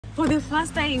For the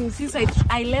first time since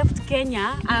I left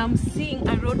Kenya, I'm seeing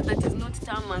a road that is not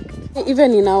tarmac.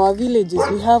 Even in our villages,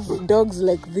 we have dogs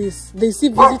like this. They see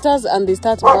visitors and they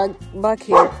start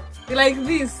barking like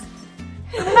this.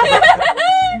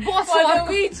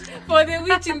 for the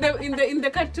witch in the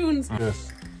cartoons.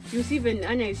 Yes. You see when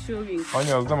Anya is showing.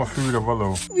 Anya,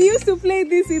 we used to play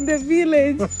this in the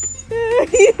village.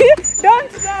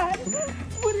 Don't start.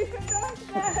 Don't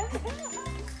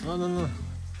start. No.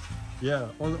 Yeah,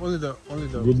 only the.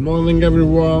 Good morning,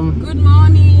 everyone. Good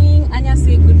morning. Anya,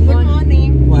 say good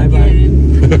morning. Bye bye.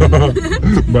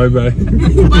 Bye bye.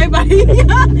 Bye bye.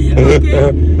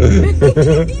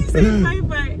 Okay. Say bye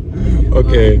bye.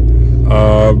 Okay.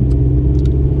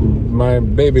 My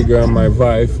baby girl, my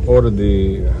wife,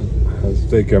 already has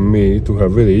taken me to her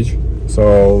village.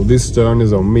 So this turn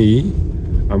is on me.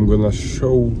 I'm gonna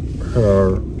show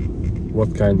her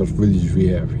what kind of village we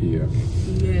have here.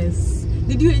 Yes.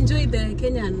 Did you enjoy the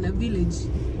Kenyan village?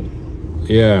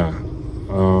 Yeah.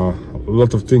 A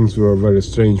lot of things were very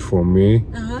strange for me.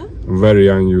 Very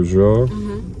unusual.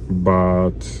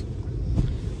 But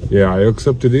yeah, I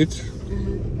accepted it.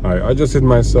 I adjusted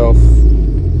myself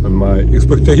and my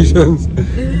expectations.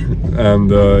 And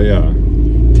yeah,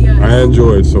 I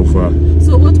enjoy it so far.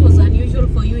 So what was unusual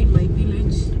for you in my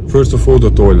village? First of all, the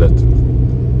toilet.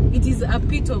 It is a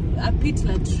pit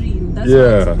latrine. That's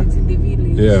yeah. What's in the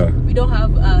village. Yeah. We don't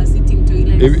have sitting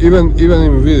toilets. Even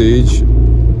in village,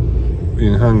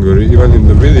 in Hungary, even in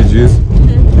the villages,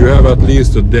 you have at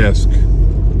least a desk.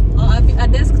 A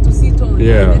desk to sit on.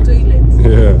 Yeah. In the toilet.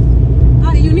 Yeah.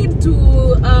 You need to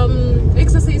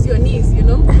exercise your knees, you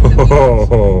know.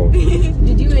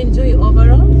 Did you enjoy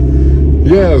overall?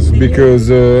 Yes, because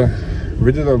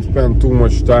we didn't spend too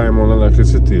much time on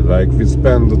electricity. Like we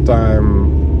spent the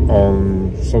time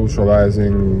on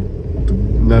socializing,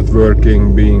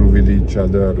 networking, being with each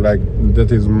other. Like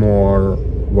that is more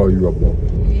valuable.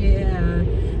 Yeah.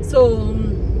 So,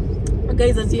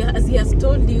 guys, as he has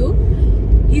told you,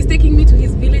 he's taking me to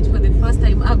his village for the first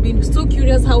time. I've been so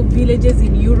curious how villages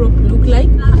in Europe look like.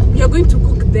 We are going to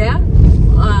cook there,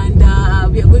 and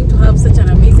we are going to have such an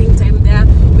amazing time there.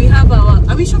 We have our.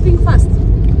 Are we shopping first?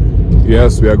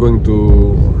 Yes, we are going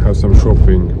to have some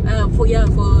shopping. For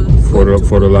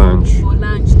the lunch. For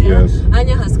lunch there. Yes.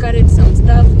 Anya has carried some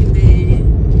stuff in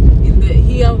the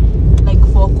here, like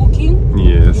for cooking.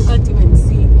 Yes. You can't even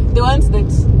see the one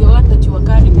that you were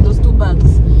carrying, those 2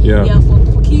 bags. Yeah. Yeah, for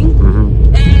cooking.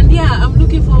 And yeah, I'm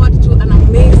looking forward to an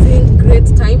amazing, great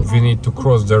time. We need to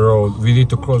cross the road. We need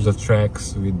to cross the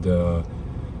tracks with the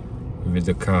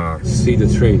car. See the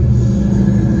train?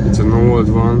 It's an old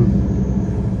one.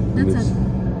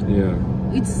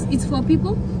 It's for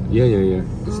people? Yeah.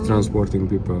 It's transporting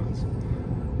people.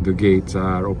 The gates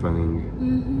are opening.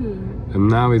 And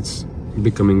now it's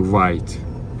becoming white.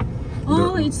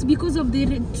 Oh, it's because of the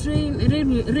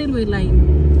railway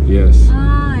line. Yes.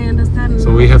 Ah, I understand.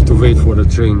 So we have to wait for the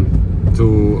train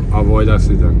to avoid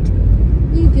accident.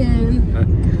 You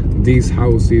can. These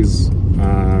houses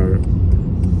are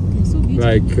so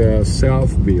like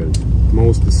self-built.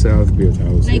 Most self-built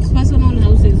houses. Like personal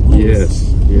houses. Homes.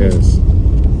 Yes.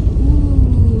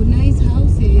 Ooh, nice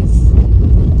houses.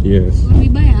 Yes. When we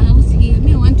buy a house here,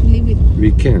 I want to live it.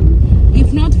 We can.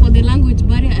 If not for the language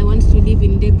barrier, I want to live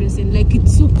in Debrecen. Like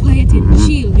it's so quiet and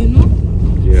chill, you know?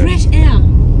 Yeah. Fresh air.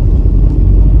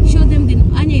 Show them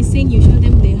Anya is saying you show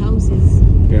them the houses.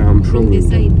 Yeah, I'm from the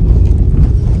showing side.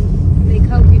 Like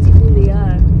how beautiful they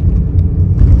are.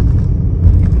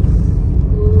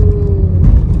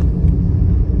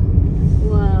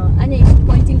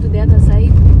 To the other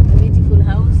side, a beautiful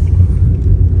house.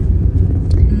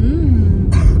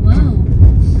 Wow,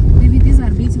 maybe these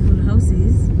are beautiful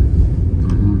houses.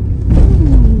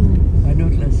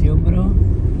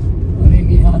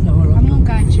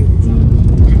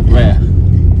 Where?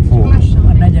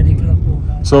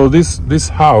 Oh. So this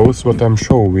house, what I'm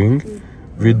showing,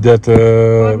 with that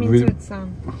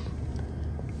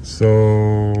so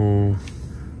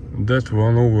that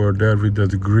one over there with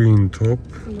that green top,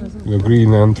 the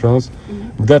green entrance,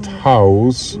 that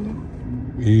house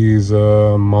is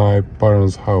my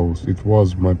parents' house. It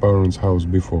was my parents' house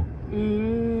before.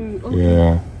 Okay.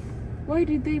 Yeah. Why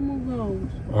did they move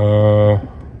out?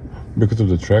 Because of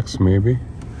the tracks, maybe.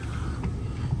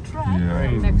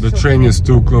 Yeah. Like The so train is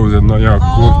too close and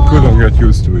couldn't get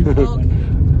used to it.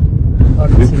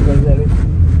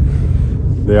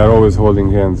 They are always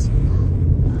holding hands.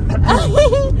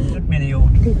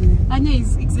 Anya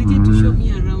is excited to show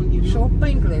me around, you know.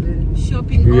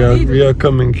 Shopping. We are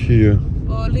coming here.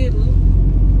 Or little.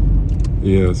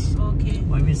 Yes. Okay.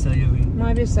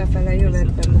 Majd visszafele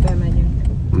jövettem, bemegyünk.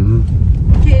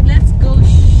 Okay, let's go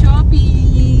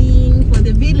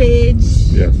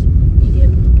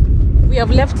have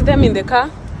left them in the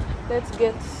car. Let's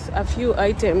get a few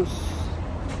items.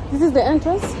 This is the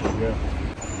entrance? Yeah.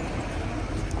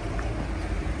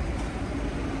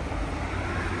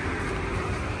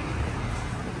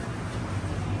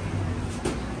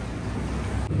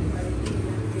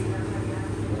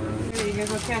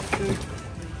 Ez a kettő.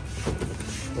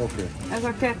 Okay. Ez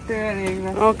a kettő elég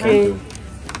lesz. Okay.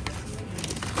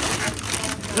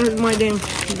 Ez majd én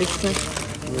viszek.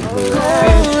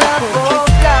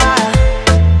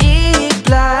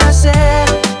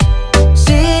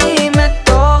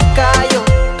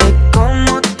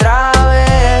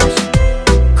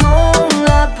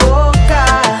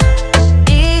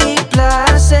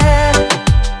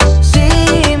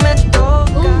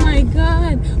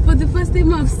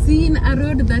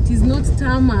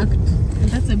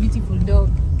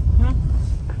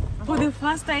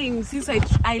 First time since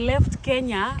I left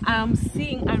Kenya, I'm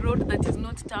seeing a road that is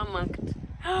not tarmacked.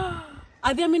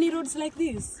 Are there many roads like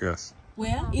this? Yes.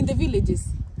 Where? In the villages?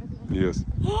 Yes.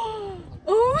 Oh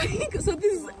my God. So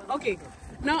this is, okay,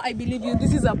 now I believe you,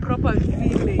 this is a proper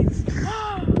village.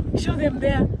 Show them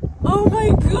there. Oh my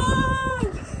God.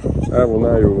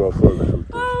 Now you will follow.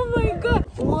 Oh my God.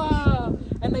 Wow.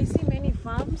 And I see many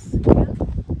farms here.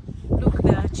 Look,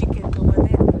 there are chickens over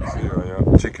there.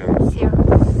 Yeah, chickens. Yeah.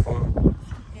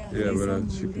 Yeah, but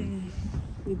that's chicken.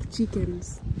 With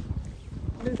chickens.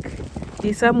 Look,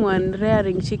 there's someone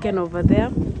rearing chicken over there.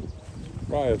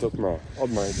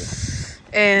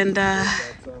 And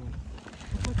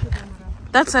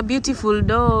that's a beautiful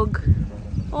dog.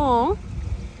 Oh,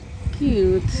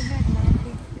 cute.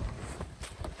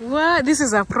 Wow, this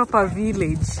is a proper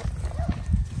village.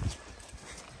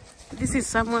 This is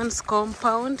someone's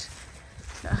compound.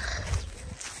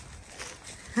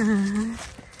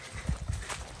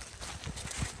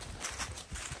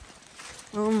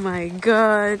 Oh my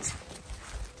God.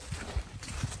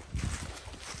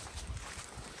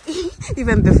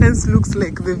 Even the fence looks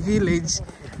like the village.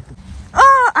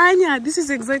 Oh, Anya, this is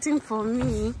exciting for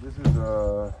me. This is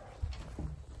a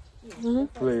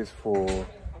place for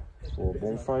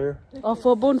bonfire. Oh,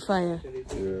 for bonfire?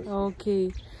 Yes.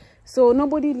 Okay. So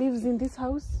nobody lives in this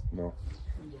house? No.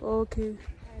 Okay.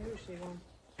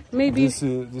 Maybe... This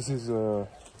is a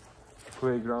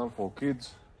playground for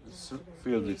kids. It's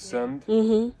filled with sand.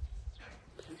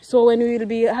 So when we will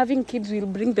be having kids, we'll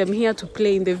bring them here to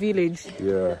play in the village.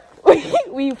 Yeah.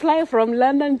 We fly from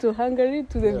London to Hungary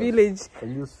to the village.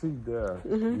 And you see there,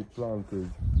 we planted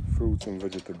fruits and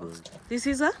vegetables. This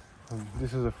is a?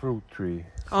 This is a fruit tree.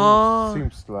 Oh.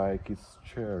 Seems like it's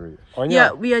cherry.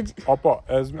 Yeah, we are... Apa,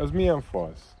 ez milyen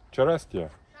fasz? Cseresztje?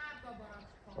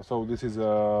 So this is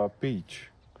a peach.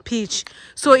 Peach.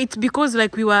 So it's because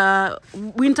like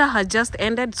winter had just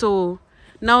ended, so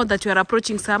now that you are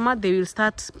approaching summer, they will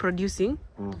start producing.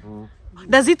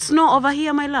 Does it snow over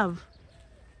here, my love?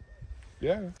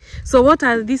 Yeah. So what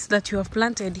are these that you have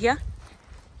planted here?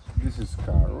 This is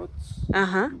carrots.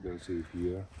 You can see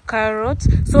here. Carrots.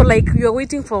 So like you are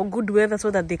waiting for good weather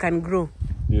so that they can grow.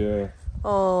 Yeah.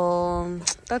 Oh,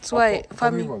 that's why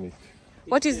farming.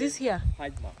 What is this here?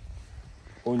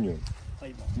 Onion.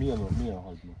 Hagyma. Milyen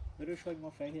hagyma? Vörös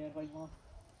hagyma, fehér hagyma.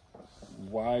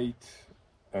 White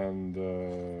and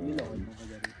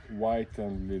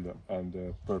lila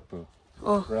and purple.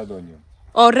 Oh. Red onion.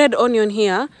 Oh, red onion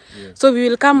here. Yeah. So we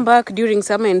will come back during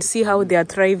summer and see how they are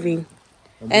thriving.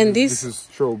 And this is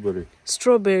strawberry.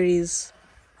 Strawberries.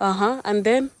 And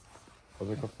then? That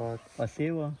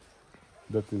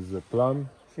is a plum.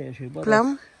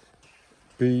 Plum.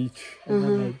 Peach.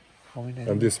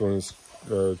 And this one is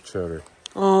cherry.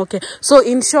 Oh, okay. So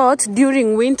in short,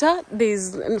 during winter,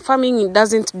 farming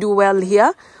doesn't do well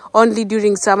here. Only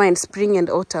during summer and spring and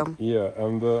autumn. Yeah,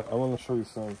 and I want to show you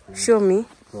something. Show me.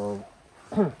 So,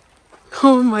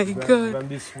 oh my God. When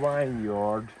this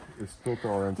vineyard is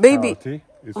total and baby,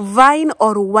 vine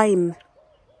or wine?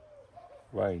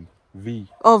 Wine. V.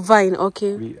 Oh, vine.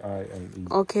 Okay. V-I-N-E.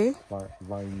 Okay.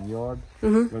 Vineyard.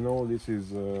 When all this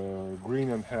is green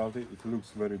and healthy, it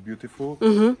looks very beautiful.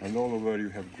 And all over you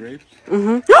have grapes.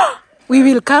 We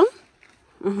will come.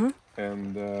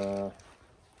 And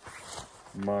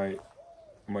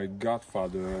my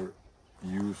godfather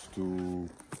used to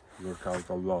work out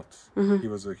a lot. He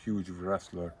was a huge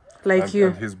wrestler. Like you.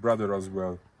 And his brother as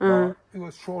well. He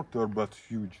was shorter but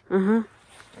huge.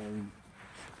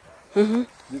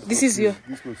 This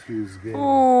was his game.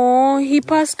 Oh, he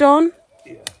passed on?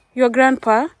 Yeah. Your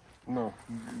grandpa? No,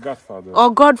 godfather. Oh,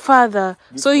 godfather.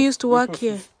 So he used to work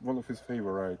here? One of his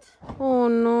favorites. Oh,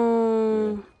 no.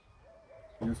 Yeah.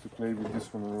 He used to play with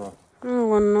this one a lot.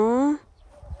 Oh, no.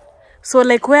 So,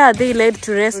 like, where are they led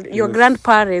to rest? Your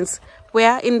grandparents?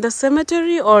 Where? In the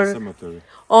cemetery or? Cemetery.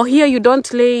 Or here you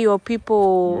don't lay your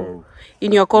people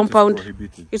in your compound? It's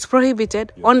prohibited. It's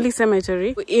prohibited? Yeah. Only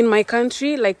cemetery? In my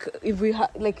country, like if we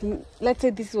let's say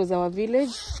this was our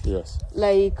village. Yes.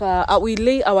 Like we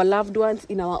lay our loved ones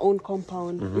in our own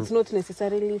compound. It's not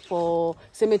necessarily for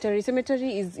cemetery.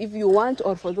 Cemetery is if you want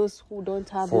or for those who don't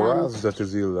have For land. us, that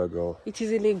is illegal. It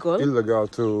is illegal? Illegal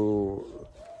to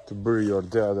bury your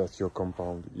dead at your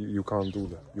compound. You can't do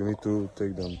that. You need to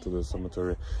take them to the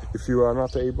cemetery. If you are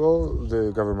not able, the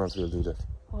government will do that.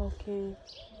 Okay.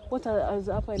 What are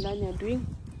Appa and Anya doing?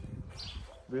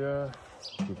 They are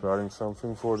preparing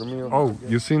something for the meal. Oh,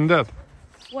 you seen that?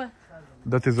 What?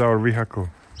 That is our vehicle.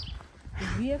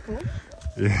 Vehicle?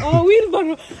 Yeah. Oh,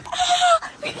 wheelbarrow!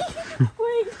 Ah!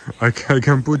 Wait! I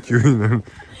can put you in and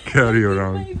carry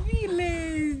around. My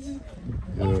village!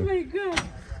 Yeah. Oh my god!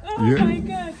 Oh Yeah. my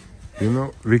god! You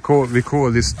know, we call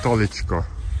this Tolichka.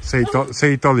 Say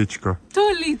Tolichka.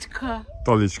 Tolichka!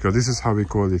 Tolichka. This is how we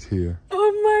call it here.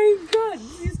 Oh my god!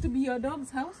 This used to be your dog's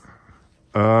house?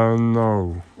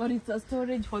 No. But it's a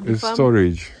storage for the It's farm?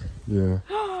 storage. Yeah.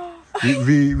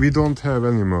 we don't have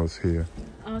animals here.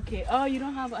 Okay. Oh, you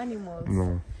don't have animals?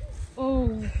 No.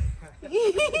 Oh.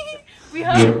 we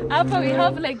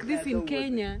have like this in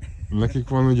Kenya. Nekik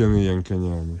van ugyanilyen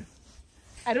Kenyában.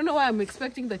 I don't know why I'm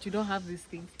expecting that you don't have these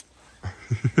things.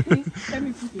 Let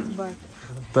me put it back.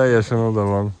 Teljesen oda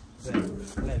van.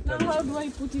 Now how do I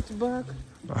put it back?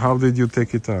 How did you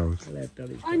take it out?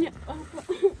 Anya,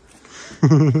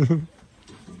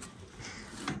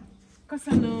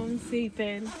 Kasanom,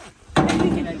 Satan.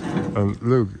 And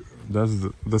look,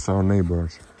 that's our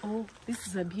neighbors. Oh, this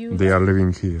is a beauty. They are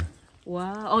living here.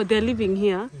 Wow. Oh, they're living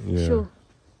here? Yeah. Sure.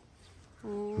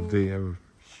 Oh. They have a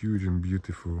huge and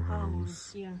beautiful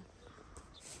house. Yeah.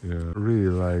 Yeah, really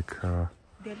like a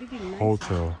They're living nice.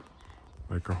 hotel.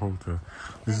 Like a hotel.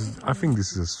 I think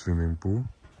this is a swimming pool.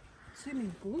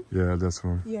 Swimming pool? Yeah, that's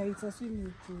one. Yeah, it's a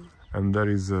swimming pool. And there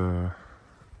is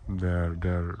their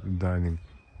dining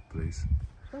place.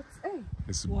 That's hey.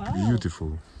 It's Wow.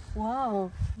 beautiful.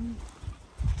 Wow.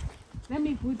 Let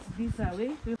me put this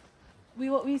away.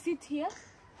 We sit here.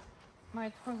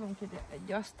 Majd hozunk ide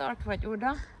egy asztalt vagy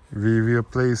oda. We will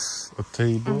place a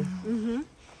table.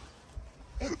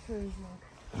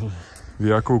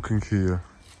 We are cooking here.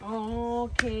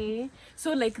 Okay.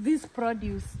 So like this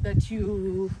produce that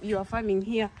you are farming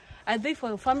here, are they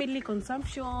for family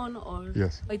consumption or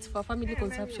Yes. it's for family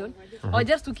consumption or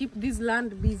just to keep this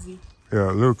land busy?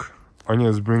 Yeah, look, Anya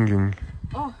is bringing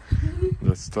Oh.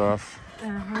 the stuff.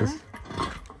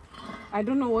 I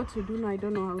don't know what to do now. I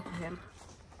don't know how to help.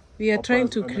 We are trying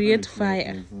to create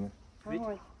fire.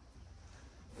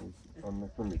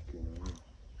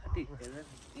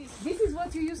 This is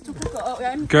what you used to cook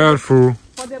and Careful.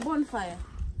 for the bonfire.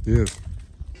 Yes.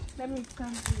 Let me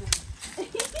come here.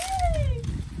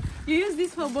 You use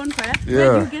this for bonfire? Yeah.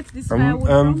 Where do you get this firewood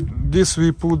from? And this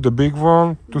we put the big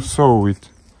one to sew it.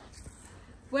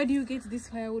 Where do you get this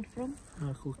firewood from?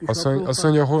 Azt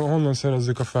mondja, honnan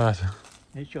szerezzük a fát?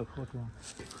 Nincs csak ott van.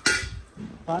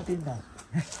 Fát innen.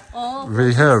 Oh,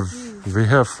 We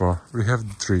have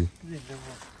 3.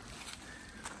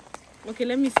 okay,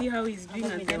 let me see how he's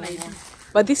doing and then I do.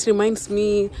 But this reminds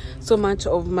me so much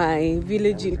of my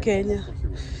village in Kenya.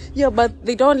 Yeah, but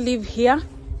they don't live here.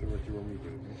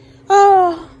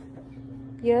 Oh,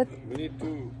 yeah. We need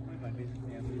to.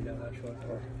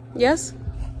 Yes?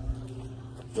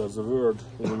 There's a word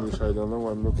in English I don't know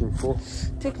I'm looking for.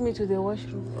 Take me to the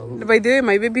washroom. By the way,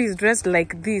 my baby is dressed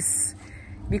like this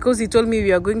because he told me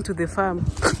we are going to the farm.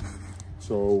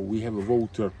 So we have a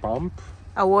water pump.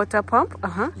 A water pump?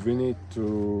 We need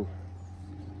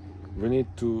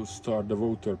to start the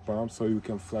water pump so you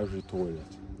can flush the toilet.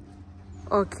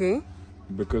 Okay.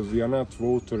 Because we are not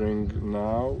watering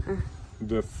now.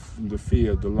 The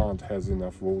field, the land has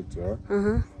enough water.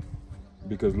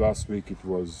 Because last week it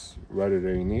was very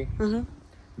rainy.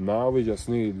 Now we just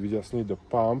need the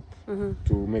pump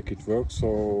to make it work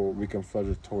so we can flush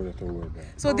the toilet over there.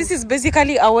 So this is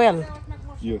basically a well?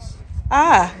 Yes.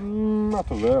 Ah.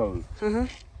 Not a well.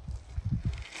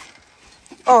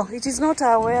 Oh, it is not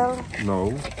a well.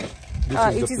 No.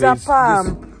 It is a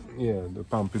pump. Yeah, the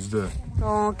pump is there.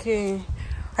 Okay.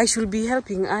 I should be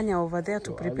helping Anya over there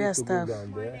to So prepare I need to stuff. go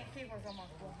down there.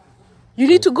 You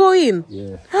need to go in?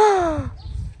 Yeah.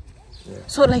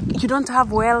 So like you don't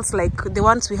have wells like the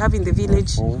ones we have in the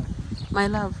village? Home. My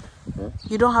love. Huh?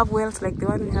 You don't have wells like the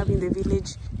one we have in the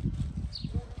village?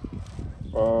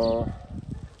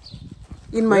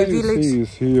 In my village? See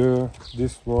is here.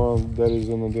 This one. There is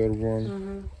another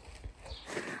one.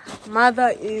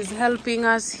 Mother is helping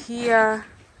us here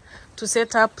to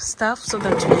set up stuff so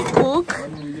that we cook.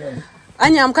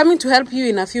 Anya, I'm coming to help you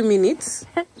in a few minutes.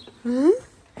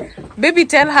 Baby,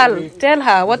 tell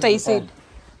her what I said.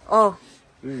 Oh.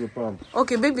 This is a pump.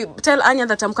 Okay, baby, tell Anya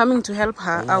that I'm coming to help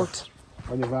her out.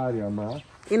 Anya, várjál már.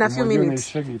 In a few minutes.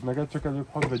 Segít neked, csak előbb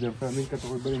hadd vegyem fel minket,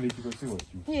 ahogy beindítjuk a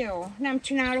szivattyút. Jó, nem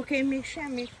csinálok én még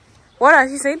semmit. What has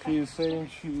she said? She is saying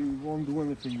she won't do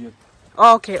anything yet.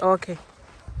 Okay, okay.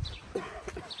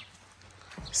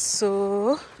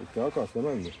 So... Te akarsz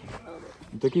lemenni?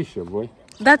 Te kisebb vagy.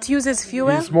 That uses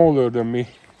fuel? He's smaller than me.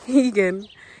 Igen.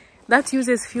 That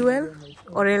uses fuel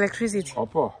or electricity?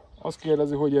 Apa, azt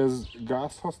kérdezi, hogy ez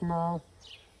gáz használ,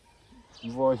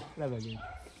 vagy... Levegő.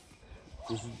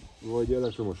 Vagy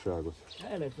elektromosságot.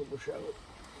 Elektromosságot.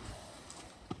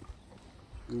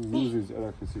 Uses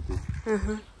electricity.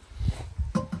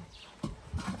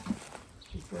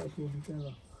 Itt eltérjük el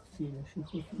a szélesség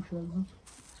hosszúságnak.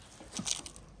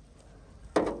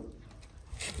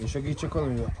 Én segítsek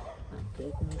valamivel?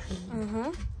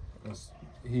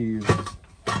 He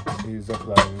is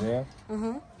applying there.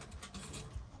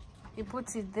 He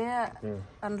puts it there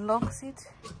and locks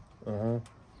it. Uh-huh.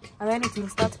 And then it will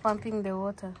start pumping the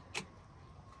water.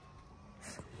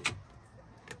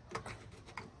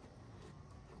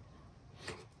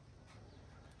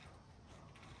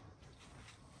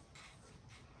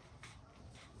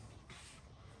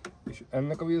 És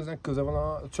ennek a víznek köze van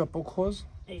a csapokhoz?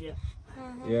 Igen.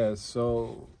 Yes,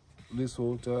 so this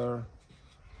water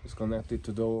is connected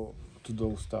to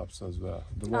those taps as well.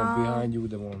 The one behind you,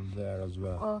 the one there as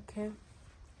well. Okay.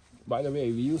 By the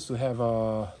way, we used to have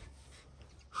a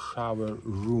shower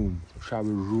room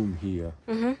here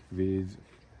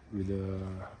with a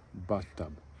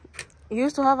bathtub. You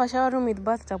used to have a shower room with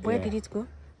bathtub. Where Yeah. did it go?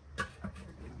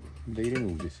 They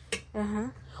removed this.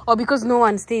 Oh, because no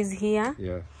one stays here?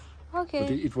 Yeah. Okay.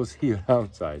 But it was here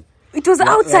outside. It was Like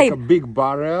outside? a big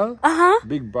barrel.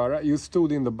 Big barrel. You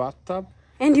stood in the bathtub.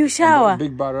 And you shower? And the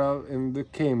big barrel, and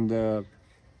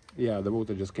the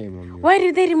water just came on you. Why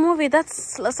did they remove it? That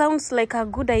sounds like a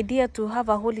good idea to have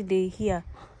a holiday here.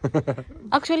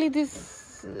 Actually,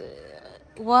 this...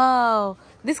 wow.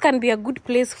 This can be a good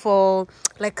place for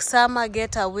like summer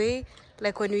getaway.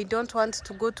 Like when we don't want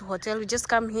to go to hotel, we just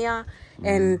come here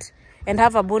and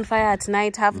have a bonfire at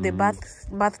night, have the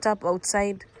bathtub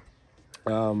outside.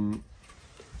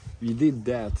 We did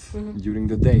that during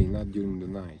the day, not during the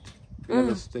night. We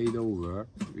never stayed over.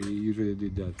 We usually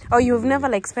did that. Oh, you've never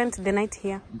like spent the night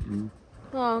here?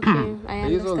 Oh, okay. I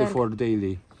understand. It's only for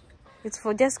daily. It's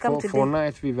for just come to For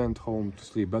night we went home to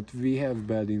sleep, but we have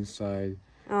bed inside.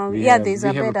 Oh, We yeah, have, there's we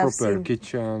a have bed a I've proper seen.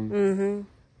 kitchen.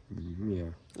 Yeah.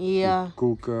 Yeah. With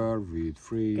cooker, with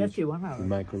fridge, Kecsi van with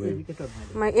microwave.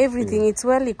 My everything, it's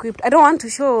well equipped. I don't want to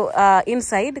show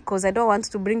inside because I don't want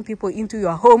to bring people into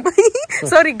your home.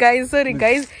 Sorry guys.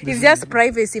 It's just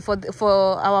privacy for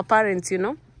our parents, you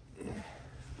know.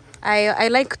 I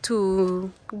like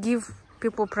to give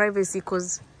people privacy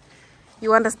because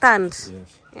you understand.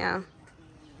 Yes. Yeah.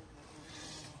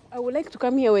 I would like to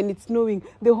come here when it's snowing.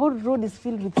 The whole road is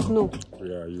filled with snow.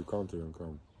 Yeah, you can't even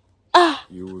come.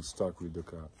 You will stuck with the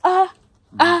car.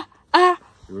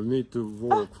 You will need to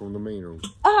walk from the main road.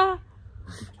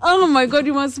 Oh my God,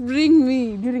 you must bring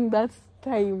me during that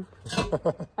time.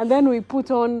 And then we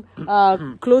put on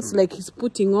clothes like he's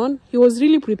putting on. He was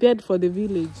really prepared for the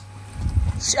village.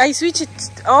 I switch it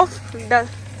off.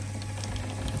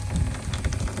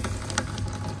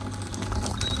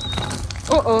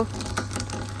 Uh-oh.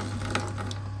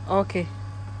 Okay.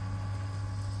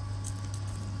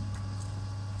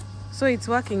 So it's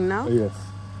working now? Yes.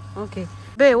 Okay.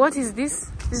 Babe, what is this?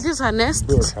 Is this a nest?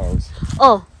 Birdhouse.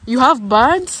 Oh, you have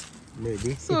birds?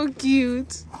 Maybe. So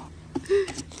cute.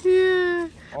 Yeah.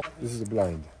 This is a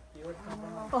blind.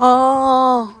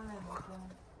 Oh.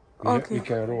 Okay. We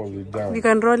can roll it down. You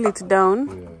can roll it down.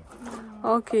 Yeah.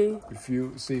 Okay. If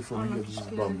you see from here, this is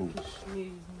bamboo.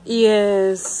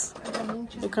 Yes.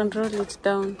 You can roll it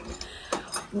down.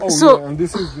 Oh, So- yeah, and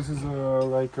this is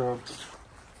like a...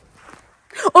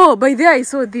 Oh, by there I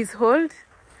saw this. Hold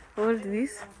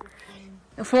this.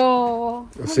 For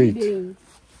A seat. holidaying.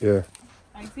 Yeah.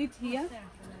 I sit here.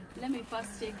 Let me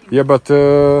first check it. Yeah, but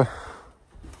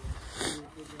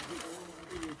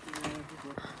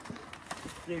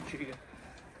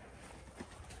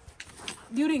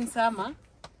During summer,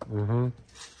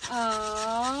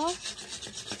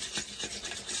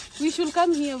 we should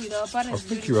come here with our I parents.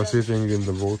 think during you are summer. sitting in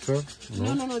the water.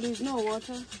 No, there's no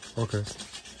water. Okay.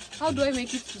 How do I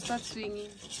make it to start swinging?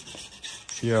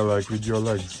 Yeah, like with your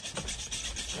legs.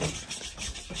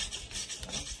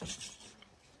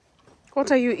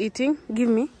 What are you eating? Give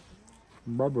me.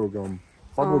 Bubble gum.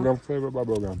 Bubblegum, favorite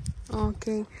bubblegum.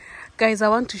 Okay. Guys, I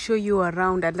want to show you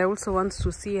around, and I also want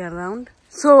to see around.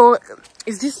 So,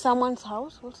 is this someone's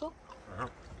house also?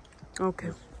 Okay.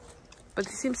 Yes. But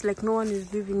it seems like no one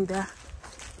is living there.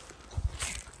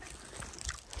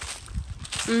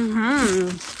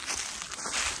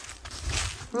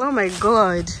 Oh my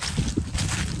God.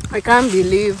 I can't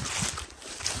believe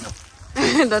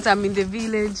that I'm in the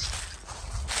village.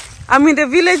 I'm in the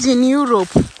village in Europe.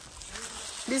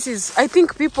 This is, I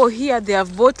think people here, they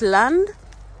have bought land,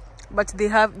 but they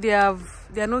are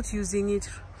not using it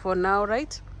for now,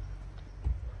 right?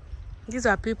 These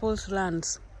are people's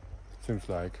lands. Seems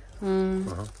like.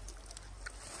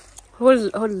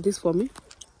 Hold this for me.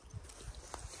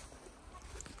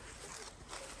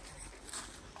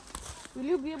 Will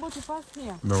you be able to pass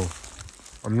here? No,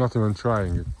 I'm not even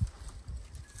trying it.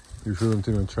 You shouldn't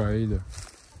even try either.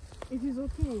 It is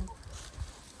okay.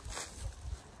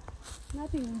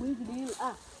 Nothing big deal.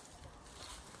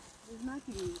 There's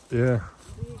nothing. Yeah.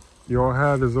 Big. Your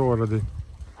head is already.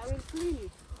 I will clean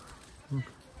it.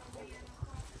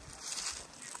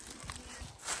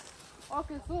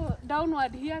 Okay, so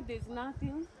downward here there's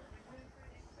nothing.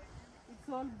 It's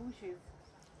all bushes.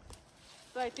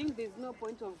 So I think there's no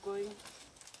point of going.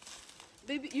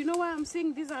 Baby, you know why I'm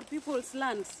saying these are people's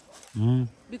lands?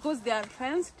 Because they are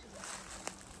fenced.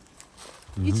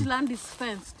 Each land is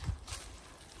fenced.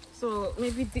 So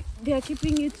maybe they are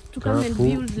keeping it to come and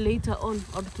build later on,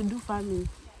 or to do farming.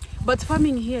 But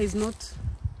farming here is not.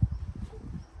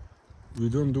 We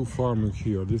don't do farming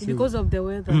here. This because of the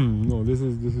weather. No, this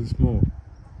is small.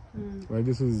 Like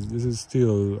this is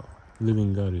still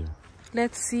living area.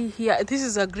 Let's see here. This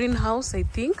is a greenhouse, I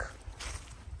think,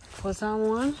 for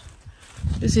someone.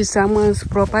 This is someone's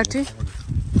property.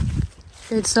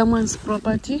 It's someone's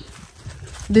property.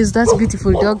 There's that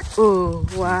beautiful dog. Oh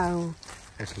wow!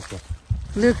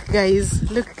 Look guys,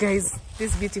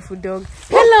 this beautiful dog.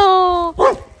 Hello,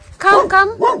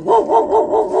 come.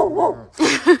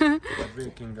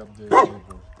 Waking up the neighbors.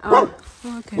 Oh,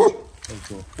 okay.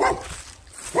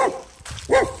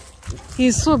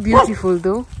 He's so beautiful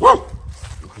though.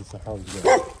 It's a house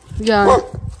there. Yeah.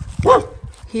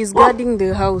 He's guarding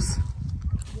the house.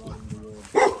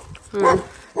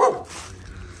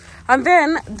 And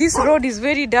then this road is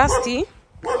very dusty.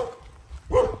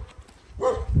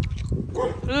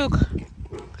 Look.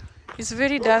 It's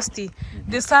very dusty.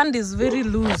 The sand is very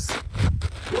loose.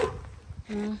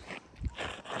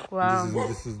 Wow.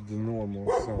 This is the normal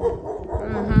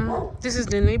sound. This is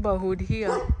the neighborhood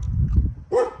here.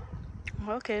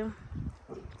 Okay.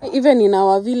 Even in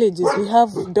our villages, we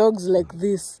have dogs like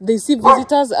this. They see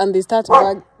visitors and they start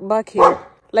barking.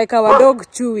 Like our dog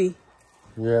Chewy.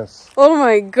 Yes. Oh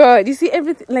my God. You see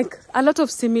everything, like a lot of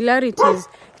similarities.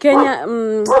 Kenya,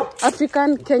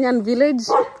 African Kenyan village.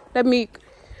 Let me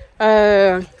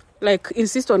like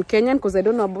insist on Kenyan because I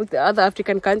don't know about the other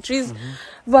African countries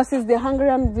versus the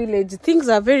Hungarian village. Things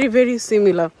are very, very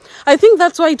similar. I think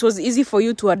that's why it was easy for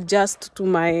you to adjust to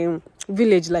my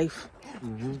village life.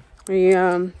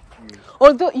 Yeah.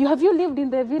 Although have you lived in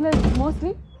the village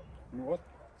mostly? What?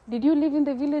 Did you live in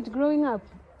the village growing up?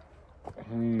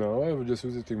 No, I was just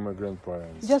visiting my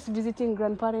grandparents. Just visiting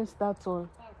grandparents, that's all.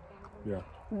 Yeah.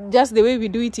 Just the way we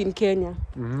do it in Kenya.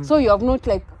 So you have not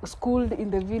like schooled in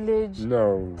the village?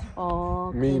 No. Oh,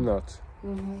 okay. Me not.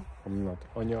 I'm not.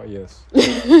 Anya, yes.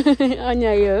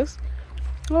 Anya, yes.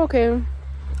 Okay.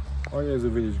 Anya is a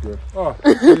village girl. Oh,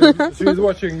 she's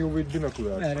watching you with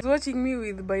binoculars. She's watching me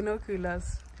with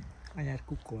binoculars.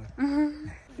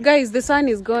 Guys, the sun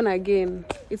is gone again.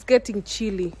 It's getting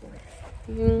chilly.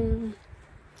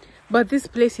 But this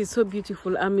place is so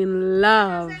beautiful. I'm in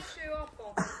love.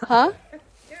 Huh?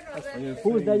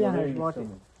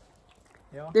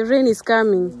 The rain is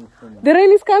coming. The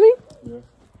rain is coming?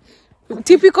 Yeah.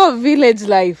 Typical village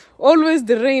life. Always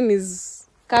the rain is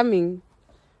coming.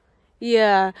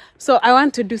 Yeah. So I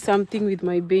want to do something with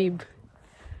my babe.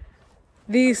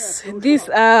 This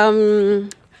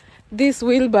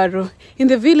wheelbarrow. In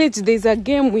the village, there's a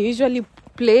game we usually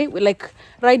play, like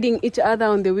riding each other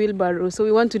on the wheelbarrow. So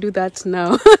we want to do that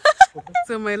now.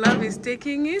 So my love is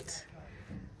taking it.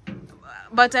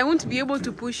 But I won't be able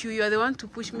to push you. You are the one to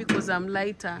push me because I'm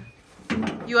lighter.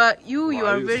 You are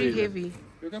very heavy.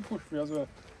 You can push me as well.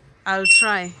 I'll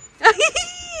try.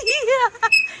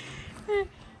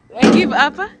 I give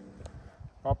Appa.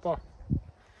 Papa.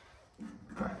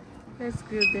 Let's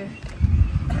go there.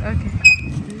 Okay.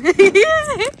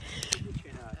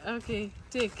 Okay,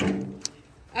 take.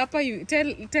 Appa, you tell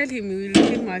him you will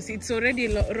film us. It's already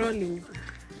rolling.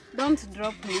 Don't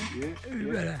drop me.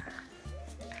 Yeah.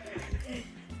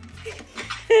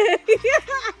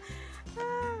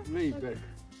 Way back.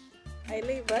 I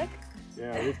lay back.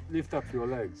 Yeah, lift up your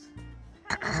legs.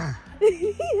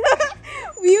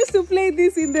 We used to play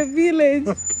this in the village.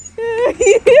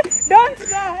 Don't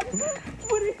run.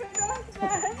 Purika, don't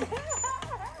run.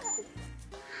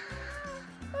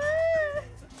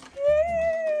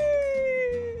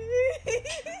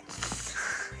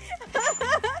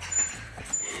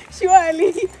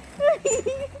 Surely.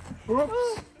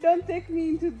 Don't take me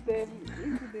into the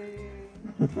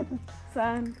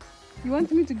sand. You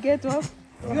want me to get off?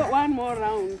 You got one more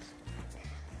round.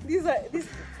 This.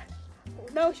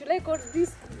 Now, should I call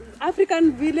this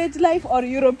African village life or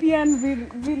European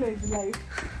village life?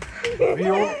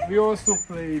 We also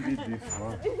play with this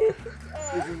one.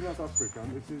 This is not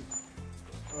African. This is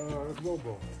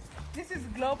global. This is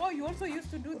global. You also used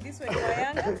to do this when you were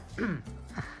younger?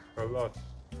 A lot.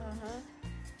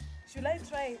 Should I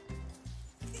try?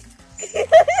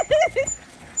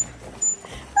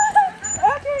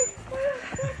 Okay.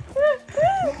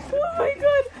 Oh my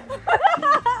god.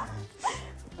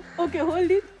 Okay,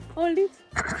 hold it. Hold it.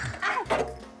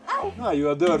 Ah, you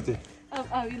are dirty.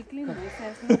 I will clean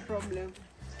myself, no problem.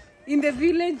 In the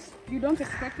village, you don't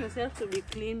expect yourself to be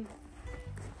clean.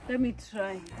 Let me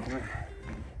try.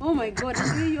 Oh my god,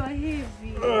 you are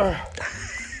heavy.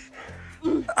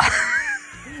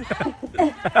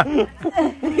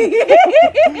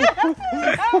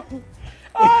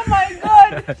 Oh my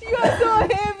god, you are so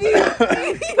heavy.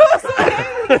 You are so heavy.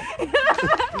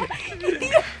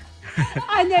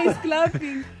 Anya is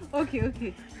clapping.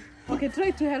 Okay. Okay,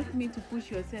 try to help me to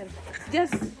push yourself.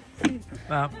 Just sit.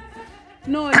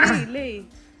 No, lay.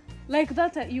 Like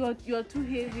that, you are too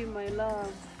heavy, my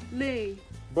love. Lay.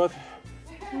 But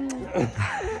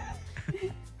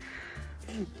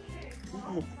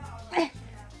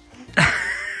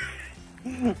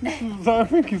I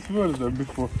think it's worse than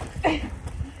before.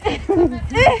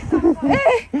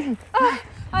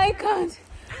 I can't.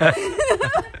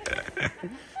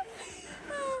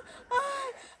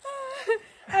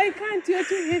 I can't. You're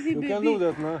too heavy, You baby. can do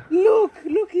that now.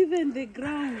 Look, even the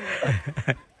ground.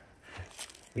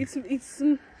 It's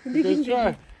digging.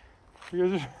 Try.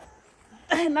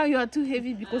 Now you are too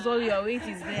heavy because all your weight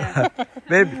is there.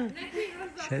 Baby.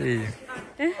 Sorry.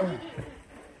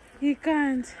 He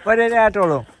can't. What did I tell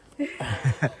you?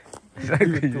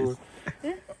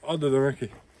 Other than Ricky.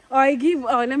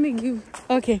 Let me give.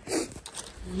 Okay.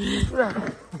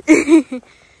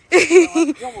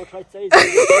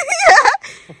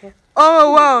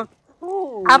 Oh wow.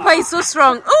 Appa is so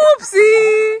strong.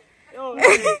 Oopsie.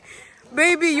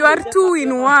 Baby, you are 2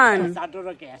 in 1.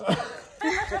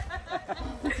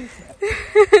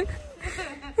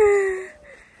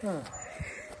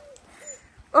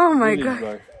 Oh my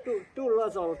god.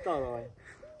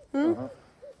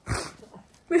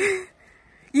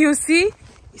 You see?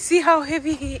 See how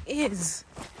heavy he is.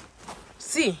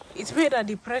 See, it's made a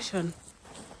depression.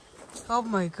 Oh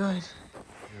my god.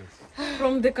 Yes.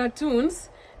 From the cartoons,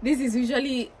 this is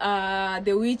usually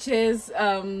the witches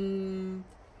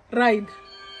ride.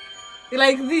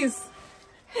 Like this.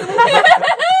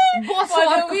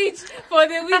 for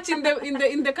the witch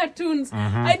in the cartoons.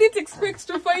 I didn't expect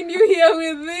to find you here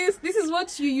with this. This is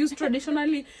what you use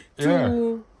traditionally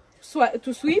to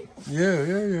sweep.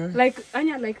 Yeah. Like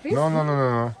Anya, like this.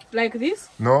 No. Like this.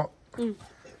 No.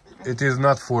 It is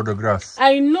not for the grass.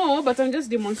 I know, but I'm just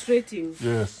demonstrating.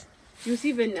 Yes. You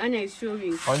see when Anya is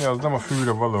showing. Anya, az nem a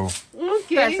fűre való.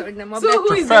 Okay. So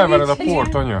who is Felvered a the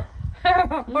port, Anya.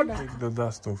 Take the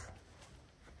dust off.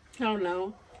 How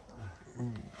now?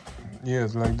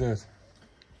 Yes, like that.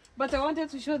 But I wanted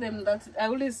to show them that I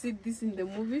always see this in the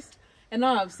movies, and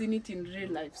now I've seen it in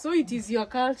real life. So it is your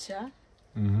culture.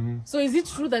 So is it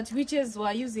true that witches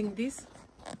were using this?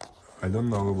 I don't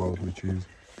know about witches.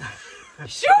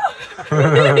 Sure.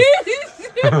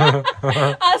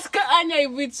 Ask Anya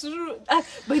if it's true.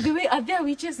 By the way, are there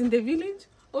witches in the village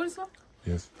also?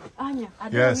 Yes. Anya, are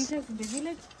there witches in the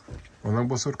village? Vannak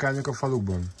boszorkányok a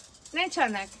falukban?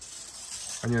 Nincsenek.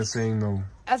 Anya is saying no.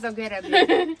 Ez a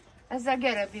gerebészet. Ez a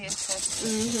gerebészet.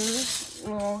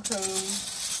 Okay.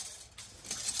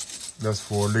 That's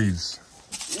for leaves.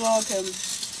 Okay.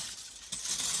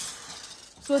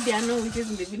 So there are no witches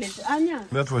in the village. Anya?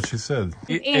 That's what she said.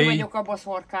 Én vagyok a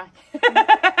boszorkány.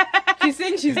 She's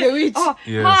saying she's the witch.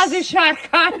 Yes. Házi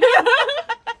sárkány.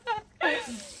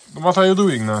 What are you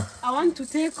doing now? I want to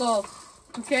take off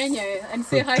to Kenya and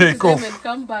say hi Take to off. them and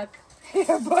come back.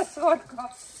 Boszorka.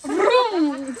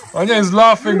 Anya is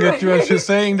laughing at you and she's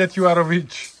saying that you are a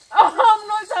witch. Oh, I'm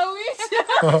not a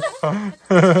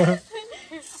witch.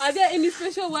 Are there any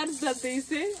special words that they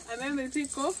say and then they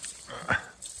take off?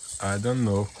 I don't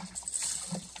know.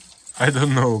 I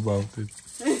don't know about it.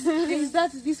 Is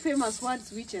that these famous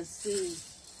words witches say?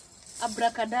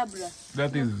 Abracadabra.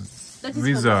 That is That is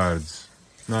wizards,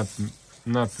 not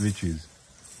witches.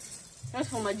 That's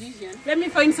for magician. Let me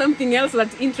find something else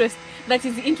that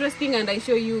is interesting and I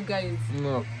show you guys.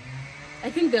 No.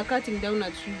 I think they're cutting down a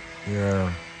tree.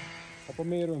 Yeah.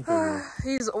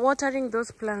 He's watering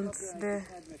those plants there.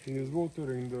 He is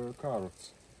watering the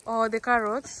carrots. Oh, the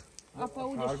carrots?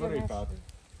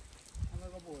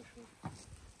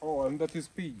 Oh, and that is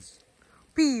peas.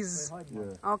 Peas.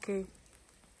 Yeah. Okay.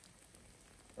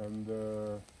 And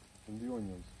the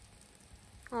onions.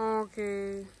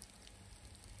 Okay.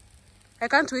 I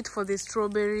can't wait for the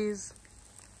strawberries.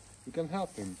 You can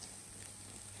help him.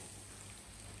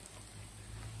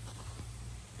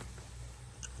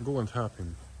 Go and help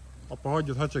him. Apa,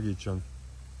 hagyjad, ha segítsen.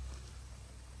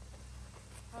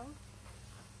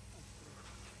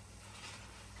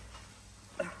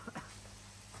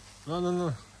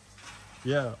 No.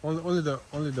 Yeah,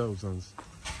 only those ones.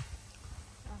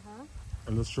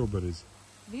 And the strawberries.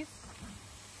 This?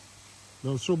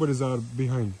 No, strawberries are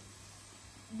behind.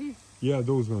 This? Yeah,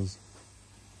 those ones.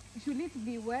 Should it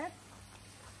be wet?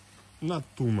 Not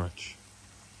too much.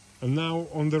 And now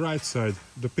on the right side,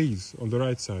 the peas on the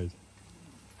right side.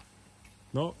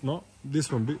 No,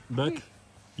 this one, back. This.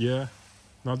 Yeah,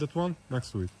 not that one,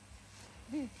 next to it.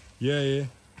 This? Yeah.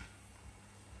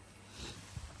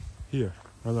 Here,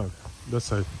 I love that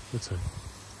side,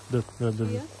 That.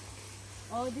 Here?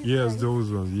 Oh, this yes, side?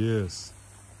 those ones, yes.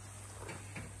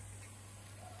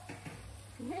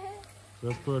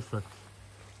 That's perfect.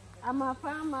 I'm a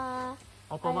farmer.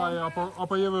 Apa várj,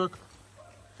 apa jövök.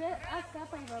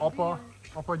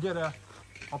 Apa, gyere.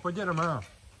 Apa, gyere már.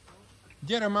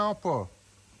 Gyere már, apa.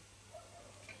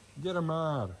 Gyere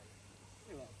már.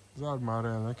 Zárd már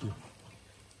el neki.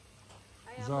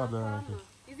 Zárd el neki.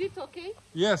 Is it okay?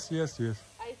 Yes.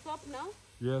 I stop now?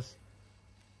 Yes,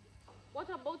 What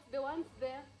about the ones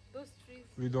there? Those trees?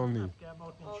 we don't need.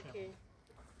 Okay.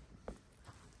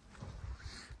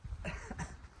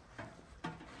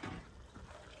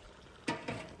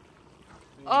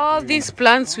 All these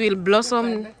plants will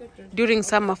blossom during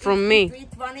summer from May.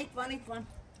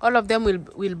 All of them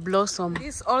will blossom.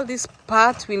 All this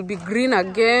part will be green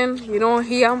again. You know,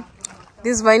 here,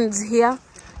 these vines here,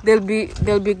 they'll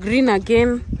be green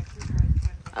again.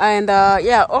 And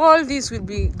yeah, all this will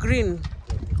be green.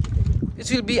 It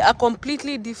will be a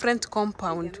completely different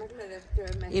compound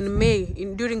in May,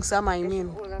 during summer, I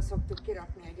mean.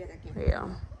 Yeah.